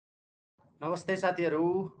नमस्ते साथीहरू,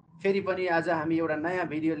 फेरि पनि आज हामी एउटा नयाँ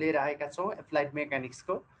भिडियो लिएर आएका छौँ एप्लाइड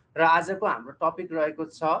मेकानिक्सको। र आजको हाम्रो टपिक रहेको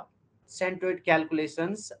छ centroid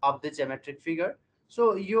calculations of the geometric figure.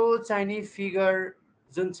 So यो चाहिँ नि फिगर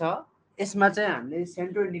जुन छ यसमा चाहिँ हामीले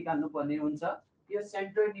सेन्ट्रोइड निकाल्नु पर्ने हुन्छ। यो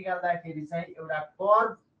सेन्ट्रोइड निकाल्दाखेरि चाहिँ एउटा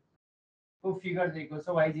कर्भको फिगर दिएको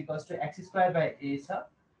छ, y equals to x square by ए छ,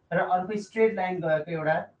 र अर्को स्ट्रेट लाइन गएको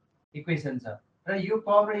एउटा इक्वेसन छ। र यो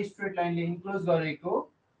कर्भ र स्ट्रेट लाइनले इन्क्लोज गरेको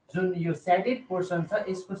जुन यो सेडेड पोर्सन छ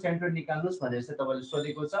यसको सेन्ट्रोइड निकाल्नुस् भनेर चाहिँ तपाईले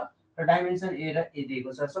सोधेको छ, र डाइमेन्सन ए र ए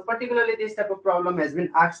दिएको छ। So particularly this type of problem has been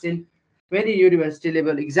asked in many university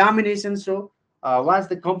level examinations. So watch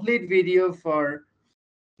the complete video for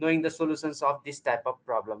knowing the solutions of this type of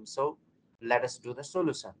problem. So let us do the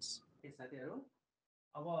solutions. साथीहरु,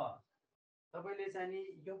 अब तपाईले चाहिँ नि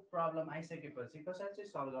यो problem आइसकेपछि कसरी चाहिँ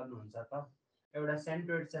solve गर्नुहुन्छ त? एउटा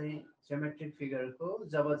सेन्ट्रोइड चाहिँ जियोमेट्रिक फिगरको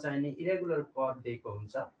जब चाहिँ नि इरेगुलर कर्भ दिएको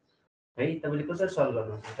हुन्छ है, तपाईले कसरी सल्भ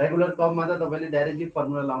गर्नुहुन्छ? रेगुलर कर्भमा त तपाईले डाइरेक्टली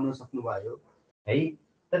फर्मुला लाउन सक्नुभयो है,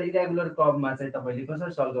 तर इरेगुलर कर्भमा चाहिँ तपाईले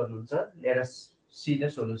कसरी सल्भ गर्नुहुन्छ? लेट अस सी द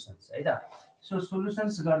सोलुसन्स है त। सो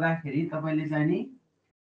सोलुसन्स गर्दाखेरि तपाईले चाहिँ नि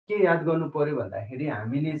के याद गर्नु पर्यो भन्दाखेरि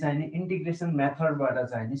हामीले चाहिँ नि इन्टिग्रेसन मेथडबाट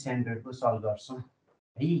चाहिँ नि सेन्ट्रोइडको सल्भ गर्छौं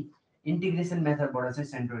है। इन्टिग्रेसन मेथडबाट चाहिँ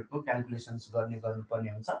सेन्ट्रोइडको क्याल्कुलेसन्स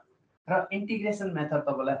गर्नुपर्ने हुन्छ, र इन्टिग्रेसन मेथड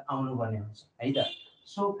तपाईलाई आउनु पर्ने हुन्छ है त।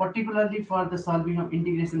 So particularly for the solving of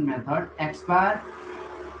integration method x बार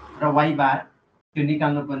र वाई बार त्यो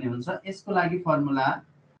निकाल्नु पर्ने हुन्छ। यसको लागि formula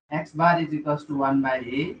x bar is equals to 1 by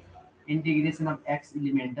A integration of x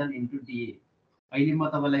इलिमेन्टल into डिए। अहिले म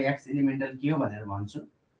तपाईलाई एक्स इलिमेन्टल के हो भनेर भन्छु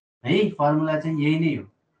है। फर्मुला चाहिँ यही नै हो,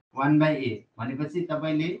 1 बाई ए भनेपछि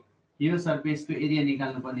तपाईले यो सर्फेसको एरिया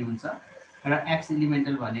निकाल्नु पर्ने हुन्छ, र एक्स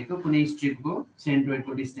इलिमेन्टल भनेको कुनै स्ट्रिपको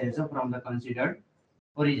सेन्ट्रोइडको डिस्टेन्स हो फ्रम द कन्सिडर्ड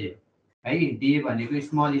ओरिजिन है। डिए भनेको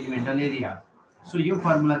स्मल इलिमेन्टल एरिया। सो यो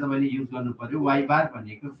फर्मुला तपाईले युज गर्नु पर्यो। वाई बार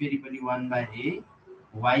भनेको फेरि पनि 1 by A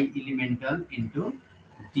Y इलिमेन्टल into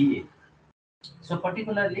डिए। So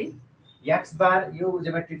particularly x बार यो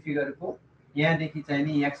जियोमेट्रिक फिगरको यहाँदेखि चाहिँ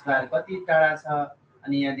नि एक्स बार कति टाढा छ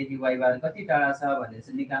अनि यहाँदेखि वाई बार कति टाढा छ भनेर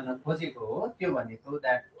चाहिँ निकाल्न खोजेको हो। त्यो भनेको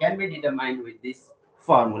that can be determined with this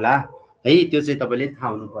formula है। त्यो चाहिँ तपाईले थाहा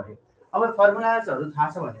हुनु पर्यो। अब फर्मुलाजहरु थाहा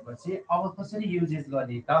छ भनेपछि अब कसरी युजेस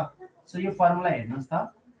गर्ने त? सो यो फर्मुला हेर्नुस्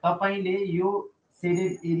त, तपाईले यो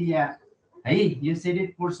सेडेड एरिया है, यो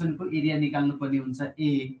सेडेड पोर्सनको एरिया निकाल्नु पर्ने हुन्छ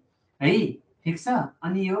ए है, ठीक छ।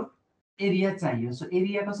 अनि यो एरिया चाहियो। सो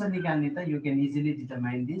एरिया कसरी निकाल्ने त? You can easily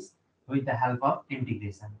determine this with the help of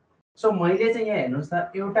integration. So मैले चाहिँ यहाँ हेर्नुस्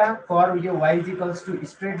त, एउटा कर्भ यो y equals to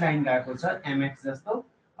straight line गएको छ mx जस्तो।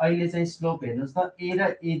 अहिले चाहिँ स्लोप हेर्नुस् त, a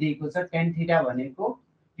र a दिएको छ, tan थीटा भनेको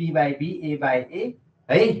p by b a by a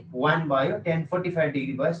है, 1 भयो, tan 45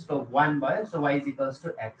 डिग्री भयो, स्लोप 1 भयो। So y equals to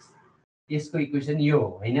x, यसको इक्वेसन यो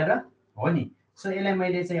हो हैन र? हो नि। सो यसलाई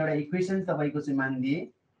मैले चाहिँ एउटा इक्वेसन तपाईको चाहिँ मानिदिए।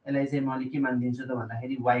 यसलाई चाहिँ मैले के मानिदिन्छु त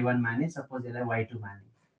भन्दाखेरि y1 माने, सपोज यसलाई y2 माने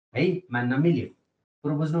है, मान्न मिल्यो।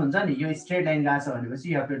 कुरो बुझ्नुहुन्छ नि? यो स्ट्रेट लाइन गएको छ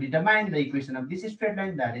भनेपछि you have to determine the equation of this straight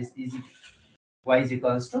line, that is easy y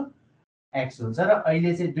equals to x हुन्छ। र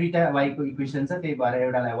अहिले चाहिँ दुईटा y को इक्वेसन छ, त्यही भएर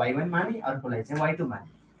एउटालाई y1 माने अर्कोलाई चाहिँ y2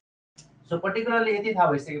 माने। सो पर्टिकुलरली यति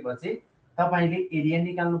थाहा भइसकेपछि तपाईले एरिया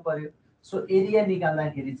निकाल्नु पर्यो। सो एरिया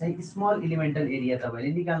निकाल्दाखेरि चाहिँ स्मल इलिमेन्टल एरिया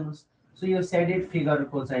तपाईले निकाल्नुस्। सो यो सेडेड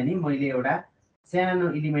फिगरको चाहिँ नि मैले एउटा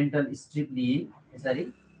सानो इलिमेन्टल स्ट्रिप लिए यसरी।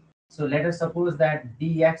 So let us suppose that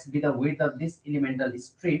dx be the width of this elemental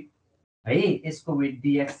strip है, यसको width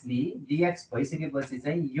dx लिए। dx भइसकेपछि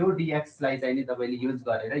चाहिँ यो dx लाई चाहिँ नि तपाईले युज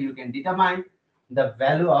गरेर you can determine the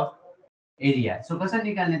value of area. So कसरी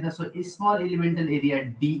निकाल्ने त? सो स्मल इलिमेन्टल एरिया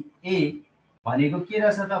dA भनेको के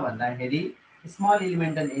रहेछ त भन्दाखेरि स्मल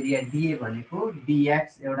इलिमेन्टल एरिया dA भनेको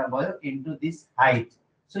dx एउटा भयो इन्टु दिस हाइट।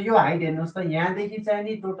 सो यो हाइट हेर्नुस् त, यहाँदेखि चाहिँ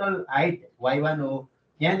नि टोटल हाइट y1 हो,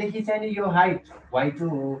 यहाँदेखि चाहिँ नि यो हाइट y2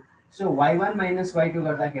 हो। सो y1 माइनस y2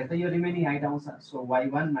 गर्दाखेरि त यो रिमेनिङ हाइट आउँछ। सो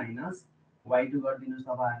y1 माइनस y2 गरिदिनुस्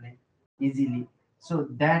तपाईहरुले easily. So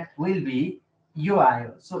that will be यो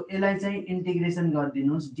आयो। सो यसलाई चाहिँ इन्टिग्रेसन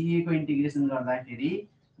गरिदिनुस्। dA को इन्टिग्रेसन गर्दाखेरि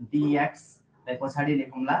dx लाई पछाडी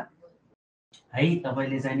लेखौँला है,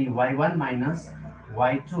 तपाईले चाहिँ नि y1 minus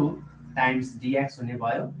y2 times dx हुने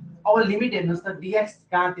भयो। अब लिमिट हेर्नुस् त, dx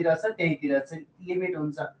कहाँतिर छ त्यहीतिर चाहिँ लिमिट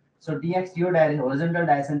हुन्छ। सो dx यो डाइरेक्सन होरिजोन्टल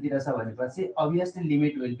डाइरेक्सनतिर छ भनेपछि obviously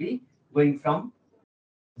limit will be going from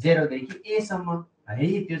 0 देखि a सम्म है।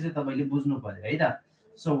 त्यो चाहिँ तपाईले बुझ्नु पर्यो है त।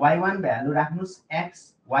 So y1 value राख्नुस्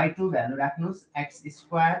x, y2 value राख्नुस् x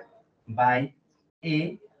square by a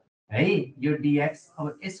है, यो dx।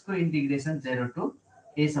 अब यसको इन्टिग्रेसन 0 टु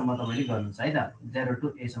a सम्म तपाईले गर्नुस् है त, 0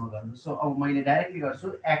 टु a सम्म गर्नुस्। सो अब मैले डाइरेक्टली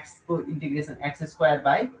गर्छु, x को इन्टिग्रेसन x स्क्वायर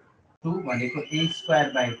बाइ 2 भनेको a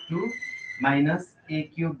square by 2 minus A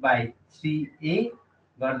cube by 3a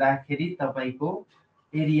गर्दाखेरि तपाईँको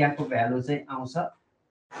एरियाको भ्यालु चाहिँ आउँछ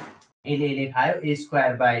यसले खायो ए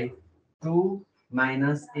square by 2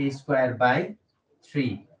 minus A square by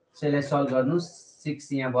 3 so यसलाई सल्भ गर्नुहोस्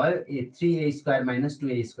 6 यहाँ भयो ए 3a square minus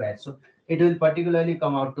 2a square so it will particularly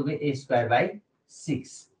come out to be A square by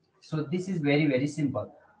 6 so this is very simple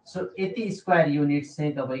so यति square units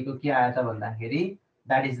चाहिँ तपाईँको के आयो त भन्दाखेरि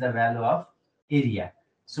that is the value of area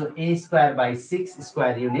so A square by 6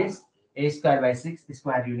 square units a square by 6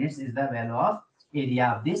 square units is the value of area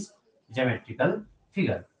of this geometrical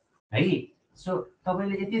figure है so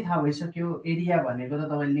तपाईले यति थाहा भइसक्यो एरिया भनेको त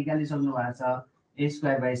तपाईले निकालिसक्नु भएको छ a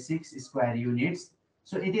square by 6 square units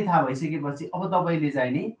so यति थाहा भइसकेपछि अब तपाईले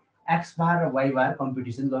चाहिँ नि x bar र y bar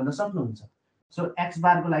कम्पिटिसन गर्न सक्नुहुन्छ सो x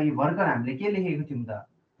bar को लागि भर्खर हामीले के लेखेको थियौं त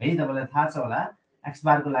है तपाईलाई थाहा छ होला x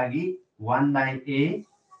bar को लागि 1 by a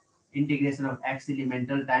integration of x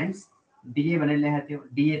elemental times dA भनेर लेखेको थियो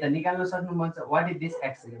dA त निकाल्न सक्नु मन छ what is this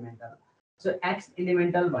x elemental so x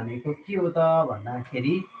elemental भनेको के हो त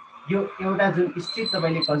भन्दाखेरि यो एउटा जुन स्ट्रिप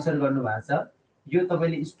तपाईले कन्सिडर गर्नु भएको छ यो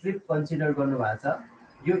तपाईले स्ट्रिप कन्सिडर गर्नु भएको छ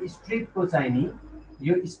यो स्ट्रिपको चाहिँ नि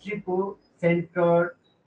यो स्ट्रिपको सेन्टर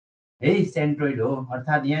है सेन्ट्रोइड हो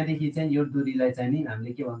अर्थात यहाँदेखि चाहिँ यो दूरीलाई चाहिँ नि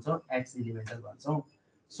हामीले के भन्छौं x एलिमेन्टल भन्छौं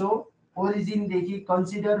सो ओरिजिन देखि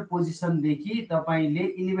कन्सिडर पोजिसन देखि तपाईले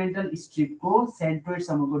एलिमेन्टल स्ट्रिपको सेन्ट्रोइड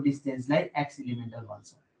सम्मको डिस्टेन्सलाई x एलिमेन्टल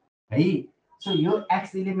भन्छ है सो यो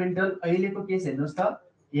x एलिमेन्टल अहिलेको केस हेर्नुस् त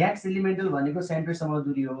x एलिमेन्टल भनेको सेन्ट्रोइड सम्म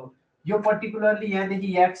दूरी हो यो पर्टिकुलरली यहाँ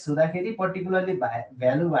देखि x हुँदाखेरि पर्टिकुलरली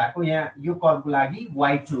भ्यालु भएको यहाँ यो कर्वको लागि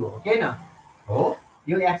y2 हो के न हो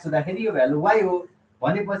यो x हुँदाखेरि यो भ्यालु y हो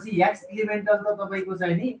भनेपछि x एलिमेन्टल त तपाईको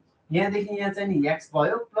चाहिँ नि यहाँ देखि यहाँ चाहिँ नि x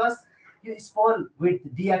भयो प्लस यो स्मल विथ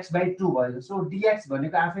dx by 2 भयो सो dx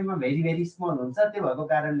भनेको आफैमा भेरी स्मल हुन्छ त्यो भएको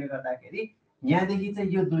कारणले गर्दाखेरि यहाँ देखि चाहिँ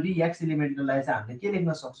यो दूरी x एलिमेन्टलाई चाहिँ हामीले के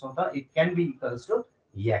लेख्न सक्छौं त it can be equals to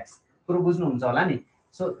x पुरो बुझ्नु हुन्छ होला नि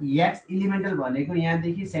सो x एलिमेन्टल भनेको यहाँ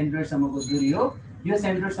देखि सेन्ट्रोइड सम्मको दूरी हो यो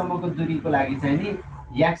सेन्ट्रोइड सम्मको दूरीको लागि चाहिँ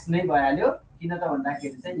नि x नै भइहाल्यो किन त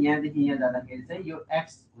भन्दाखेरि चाहिँ यहाँ देखि यहाँ जाँदाखेरि चाहिँ यो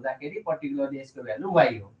x हुँदाखेरि पर्टिकुलरली यसको भ्यालु y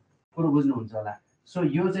हो पुरो बुझ्नु हुन्छ होला सो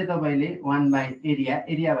यो चाहिँ तपाईले 1 बाइ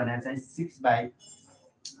एरिया भनेर चाहिँ 6 बाइ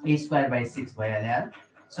a स्क्वायर बाइ 6 भइहाल्यो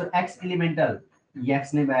सो x एलिमेन्टल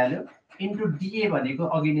x नै भइहाल्यो इन्टु dA भनेको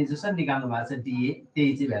अघि नै जसरी निकाल्नु भएको छ dA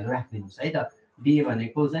त्यही चाहिँ भ्यालु राख्दिनुस् है त dA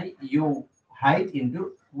भनेको चाहिँ यो height into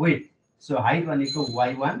width so height भनेको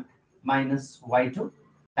y1 minus y2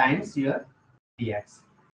 times your dx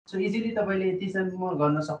so easily तपाईले यतिसम्म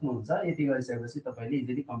गर्न सक्नुहुन्छ यति गरिसकेपछि तपाईले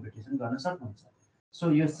इजिली कम्प्युटेसन गर्न सक्नुहुन्छ सो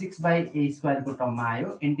यो 6 बाइ a स्क्वायर को टर्ममा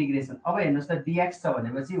आयो इन्टिग्रेसन अब हेर्नुस् त dx छ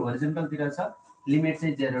भनेपछि होरिजोन्टल तिर छ लिमिट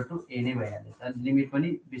चाहिँ 0 टु a नै भइहाल्यो त लिमिट पनि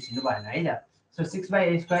बिर्सिनु भएन है त so 6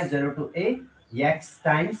 by a square 0 to a x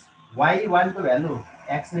times y1 को भ्यालु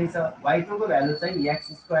x नै छ y2 को भ्यालु चाहिँ x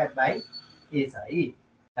स्क्वायर बाइ a छ है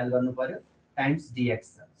ख्याल गर्नु पर्यो टाइम्स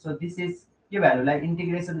dx छ सो दिस इज यो भ्यालुलाई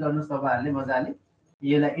इन्टिग्रेसन गर्नुस् तपाईहरुले मजाले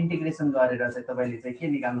यसलाई इन्टिग्रेसन गरेर चाहिँ तपाईले चाहिँ के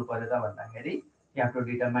निकाल्नु पर्यो त भन्दाखेरि you have to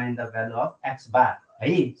determine the value of x bar है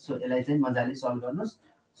सो यसलाई चाहिँ मजाले सल्भ गर्नुस्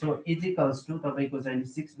सो इज इक्वल्स टु तपाईको चाहिँ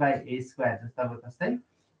 6 बाइ a स्क्वायर जस्तो जस्तै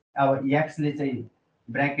अब x ले चाहिँ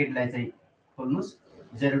ब्र्याकेटलाई चाहिँ खोल्नुस्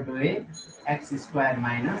 0 to a x square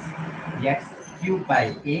minus x cube by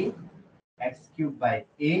a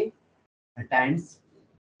times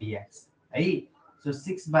dx है सो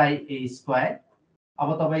 6 बाइ a स्क्वायर अब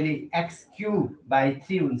तपाईले x क्यूब बाइ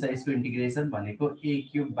 3 हुन्छ यसको इन्टिग्रेसन भनेको a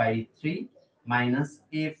cube by 3 minus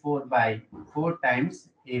a4 by 4 times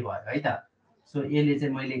a भयो है त सो यसले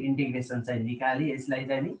चाहिँ मैले इन्टिग्रेसन चाहिँ निकाली यसलाई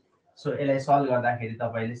चाहिँ नि सो यसलाई सल्भ गर्दाखेरि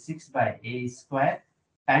तपाईले 6 by a square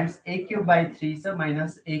times a cube by 3 छ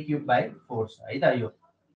माइनस a क्यूब बाइ 4 छ है त यो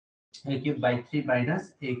a cube by 3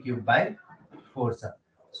 minus a cube by 4 छ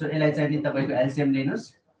सो यसलाई चाहिँ नि तपाईको एलसीएम लिनुस्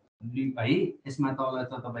है यसमा तल त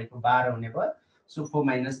तपाईको 12 हुने भयो सो 4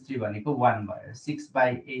 माइनस 3 भनेको 1 भयो 6 बाइ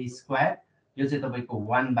a स्क्वायर यो चाहिँ तपाईको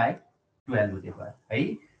 1 बाइ 12 हुने भयो है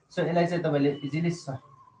सो यसलाई चाहिँ तपाईले इजिली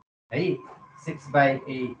है 6 by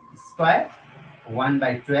a square 1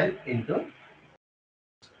 by 12 into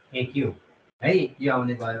a cube है यो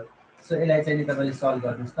आउने भयो सो यसलाई चाहिँ नि तपाईले सल्भ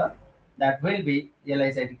गर्नुस् त दैट विल बी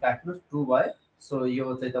यसलाई चाहिँ काट्नुस् 2 भयो सो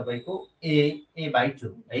यो चाहिँ तपाईको a बाइ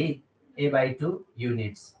 2 है a by 2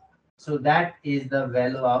 units so that is the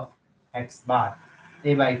value of x bar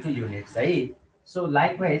a by 2 units है सो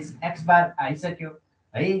लाइकवाइज x बार आइसक्यो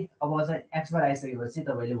है अब चाहिँ x बार आइसकेपछि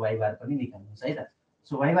तपाईले y बार पनि निकाल्नुस् है त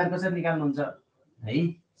सो y बार कसरी निकाल्नुहुन्छ है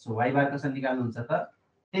सो y बार कसरी निकाल्नुहुन्छ त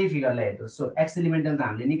त्यही फिगरलाई हेर्नुस् सो x एलिमेन्टल त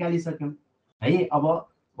हामीले निकालिसक्यौं है अब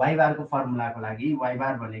y बार को फर्मुलाको लागि y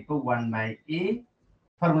बार भनेको 1 बाइ a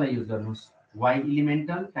फर्मुला युज गर्नुस् y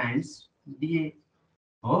इलिमेन्टल टाइम्स dA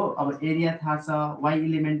हो। अब एरिया थाहा छ, y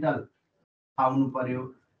इलिमेन्टल आउनु पर्यो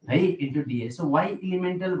है इन्टु डीए। सो y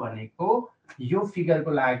इलिमेन्टल भनेको यो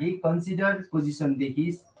फिगरको लागि कन्सिडर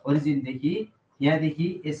पोजिसनदेखि ओरिजिनदेखि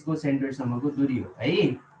यहाँदेखि यसको सेन्टरसम्मको दूरी हो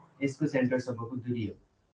है, यसको सेन्टरसम्मको दूरी हो।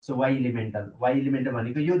 सो y इलिमेन्टल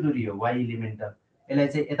भनेको यो दूरी हो y इलिमेन्टल। यसलाई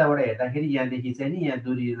चाहिँ यताबाट हेर्दाखेरि यहाँदेखि चाहिँ नि यहाँ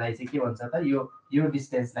दूरीलाई चाहिँ के भन्छ त, यो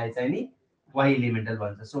डिस्टेन्सलाई चाहिँ नि y इलिमेन्टल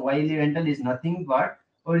भन्छ। So y इलिमेन्टल is nothing but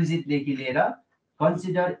ओरिजिनदेखि लिएर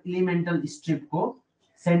कन्सिडर इलिमेन्टल स्ट्रिपको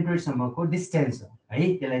सेन्टरसम्मको डिस्टेन्स हो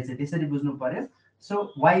है, त्यसलाई चाहिँ त्यसरी बुझ्नु पर्यो।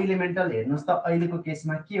 सो y इलिमेन्टल हेर्नुहोस् त अहिलेको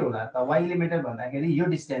केसमा के होला त, y इलिमेन्टल भन्दाखेरि यो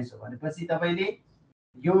डिस्टेन्स हो भनेपछि तपाईँले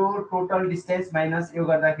यो टोटल डिस्टेन्स माइनस यो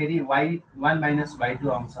गर्दाखेरि y1 माइनस y2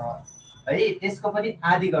 आउँछ है, त्यसको पनि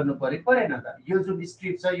आधी गर्नु पर्यो, परेन त। यो जुन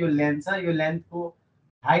स्ट्रिप छ यो लेन्थ छ, यो लेन्थको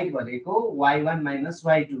हाइट भनेको y1 माइनस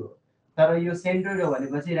y2 हो, तर यो सेन्ट्रोइड हो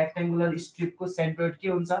भनेपछि रेक्टेङ्गुलर स्ट्रिपको सेन्ट्रोइड के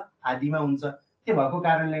हुन्छ, आधीमा हुन्छ। त्यो भएको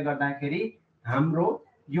कारणले गर्दाखेरि हाम्रो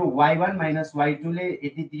यो y1 माइनस y2 ले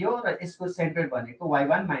यति दियो र यसको सेन्ट्रोइड भनेको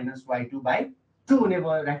y1 माइनस y2/2 हुने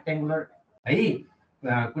भयो रेक्टेङ्गुलर है।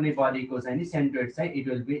 कुनै बडीको चाहिँ नि सेन्ट्रोइड चाहिँ it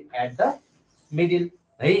will be at the middle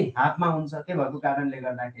है, हाफमा हुन्छ। त्यो भएको कारणले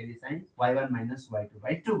गर्दाखेरि चाहिँ y1 माइनस y2/2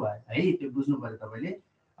 भयो है, त्यो बुझ्नु पर्यो तपाईँले।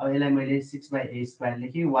 अब यसलाई मैले 6/a²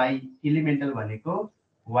 लेखेँ, y इलिमेन्टल भनेको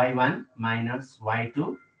y1 माइनस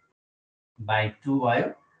y2/2 भयो,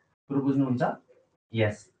 कुरो बुझ्नुहुन्छ?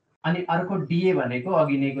 यस। अनि अर्को डीए भनेको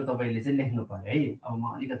अघि नैको तपाईँले चाहिँ लेख्नु पर्यो है। अब म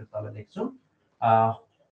अलिकति तल लेख्छु,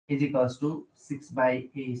 is equals to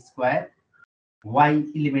 6/a² y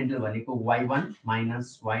इलिमेन्टल भनेको y1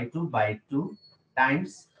 माइनस y2/2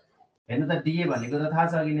 टाइम्स, हेर्नु त डीए भनेको त थाहा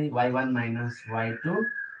छ अघि नै y1 minus y2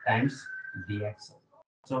 times dx।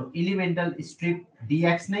 So इलिमेन्टल strip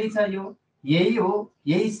dx नै छ, यो यही हो,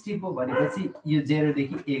 यही स्ट्रिप हो भनेपछि यो 0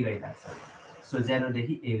 देखि a गइरहेछ। सो 0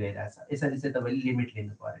 देखि a गइरहेछ, यसरी चाहिँ तपाईँले लिमिट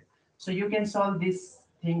लिनु पर्यो। So you can solve this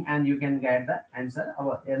thing and you can get the answer.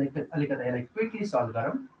 अब अलिकति यसलाई क्विकली सल्भ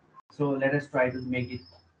गरौँ। So let us try to make it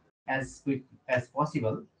as quick as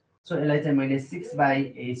possible। So यसलाई चाहिँ मैले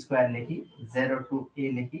 6/a² लेखी, 0 to a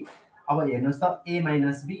लेखी। अब हेर्नुहोस् त a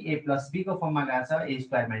minus b, a plus b को फर्ममा गएको छ,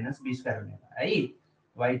 a² माइनस b² हुने है,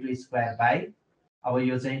 y2² अब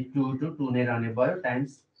यो चाहिँ 2 to 2 नै रहने भयो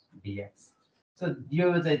टाइम्स dx। सो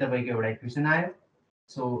यो चाहिँ तपाईँको एउटा इक्वेसन आयो।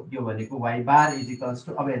 सो यो भनेको y bar is equals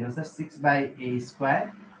to, अब हेर्नुहोस् त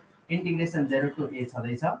 6/a² इन्टिग्रेसन 0 to a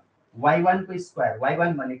छँदैछ, y1 को स्क्वायर,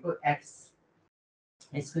 y1 भनेको x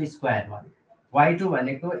यसको स्क्वायर भयो, y2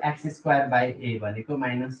 भनेको x²/a भनेको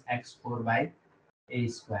माइनस x4/a²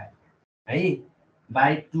 है,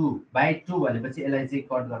 by2 भनेपछि यसलाई चाहिँ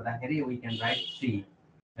कट गर्दाखेरि वी क्यान राइट 3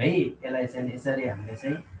 है। यसलाई चाहिँ यसरी हामीले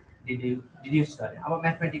चाहिँ डिड्युस गरे। अब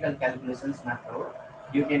म्याथमेटिकल क्यालकुलेसन्स मात्र हो,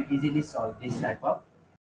 you can easily solve this type of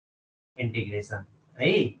integration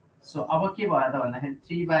है। सो अब के भयो त भन्दाखेरि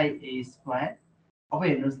 3/a²। अब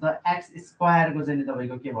हेर्नुहोस् त x² को चाहिँ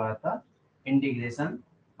तपाईँको के भयो त, इन्टिग्रेसन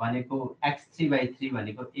भनेको x3/3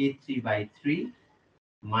 भनेको a3/3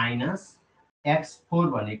 माइनस x4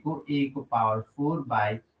 भनेको a को power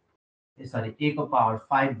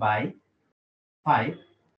 5/5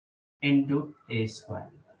 into a²।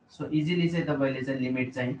 So easily चाहिँ तपाईँले चाहिँ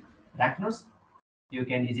लिमिट चाहिँ राख्नुहोस्, you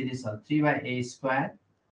can easily solve 3/a²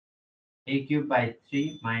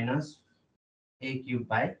 a³/3 minus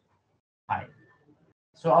a³/5।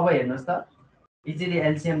 So अब हेर्नुहोस् त इजिली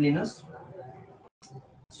एलसिएम लिनुहोस्,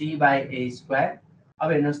 3/a²।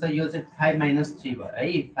 अब हेर्नुहोस् त यो चाहिँ 5 माइनस 3 भयो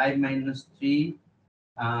है, 5 माइनस 3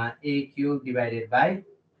 a³ डिभाइडेड बाई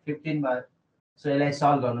 15 भयो। सो यसलाई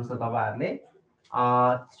सल्भ गर्नुहोस् त तपाईँहरूले,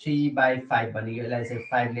 3/5 भनेको यसलाई चाहिँ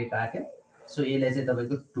 5 ले काट्यो। सो यसलाई चाहिँ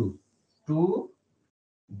तपाईँको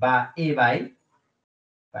 2a/5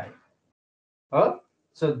 हो।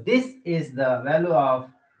 So this is the value of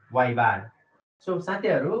y bar. So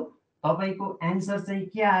साथीहरू तपाईँको एन्सर चाहिँ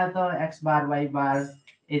के आयो त, x बार y बार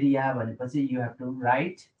एरिया भनेपछि यु हेभ टु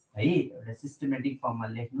राइट है, एउटा सिस्टमेटिक फर्ममा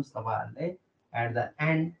लेख्नुहोस् तपाईँहरूले, एट द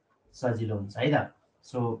एन्ड सजिलो हुन्छ है त।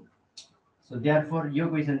 सो देयरफोर यो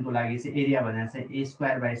क्वेसनको लागि चाहिँ एरिया भनेर चाहिँ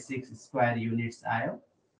a²/6² युनिट्स आयो।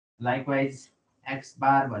 लाइकवाइज x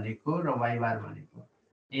बार भनेको र y बार भनेको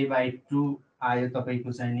a/2 आयो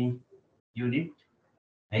तपाईँको चाहिँ नि युनिट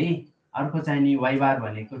है, अर्को चाहिँ नि y बार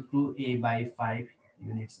भनेको 2a/5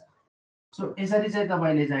 युनिट्स। सो यसरी चाहिँ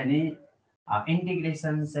तपाईँले चाहिँ नि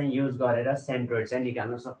इन्टिग्रेसन चाहिँ युज गरेर सेन्ट्रोइड चाहिँ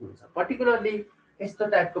निकाल्न सक्नुहुन्छ। पर्टिकुलरली यस्तो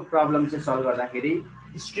टाइपको प्रब्लम चाहिँ सल्भ गर्दाखेरि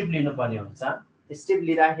स्ट्रिप लिनुपर्ने हुन्छ। स्ट्रिप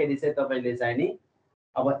लिँदाखेरि चाहिँ तपाईँले चाहिँ नि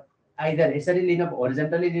अब आइदर यसरी लिन,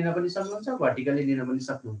 होरिजेन्टली लिन पनि सक्नुहुन्छ, भर्टिकली लिन पनि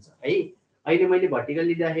सक्नुहुन्छ है। अहिले मैले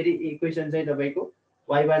भर्टिकली लिँदाखेरि इक्वेसन चाहिँ तपाईँको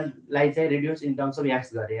y1लाई चाहिँ radius in terms of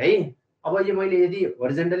x गरेँ है। अब यो मैले यदि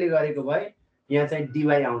होरिजेन्टली गरेको भए यहाँ चाहिँ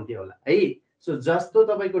dy आउँथ्यो होला है। सो जस्तो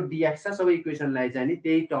तपाईँको dx छ सबै इक्वेसनलाई चाहिँ नि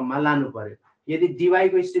त्यही टर्ममा लानु पर्यो। यदि dy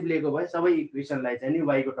को स्टेप लिएको भए सबै इक्वेसनलाई चाहिँ नि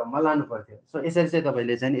y को टर्ममा लानु पर्थ्यो। सो यसरी चाहिँ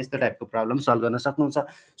तपाईँले चाहिँ यस्तो टाइपको प्रब्लम सल्भ गर्न सक्नुहुन्छ।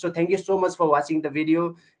 So thank you so much for watching the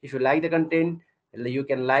video. If you like the content, you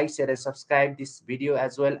can like, share and subscribe this video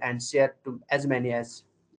as well and share to as many as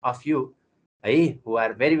of you who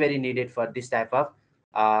are very very needed for this type of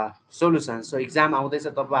solution. So exam आउँदैछ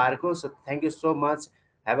तपाईहरुको. So thank you so much.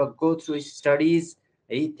 Have a go through studies.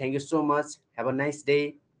 Thank you so much. Have a nice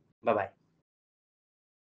day. Bye bye.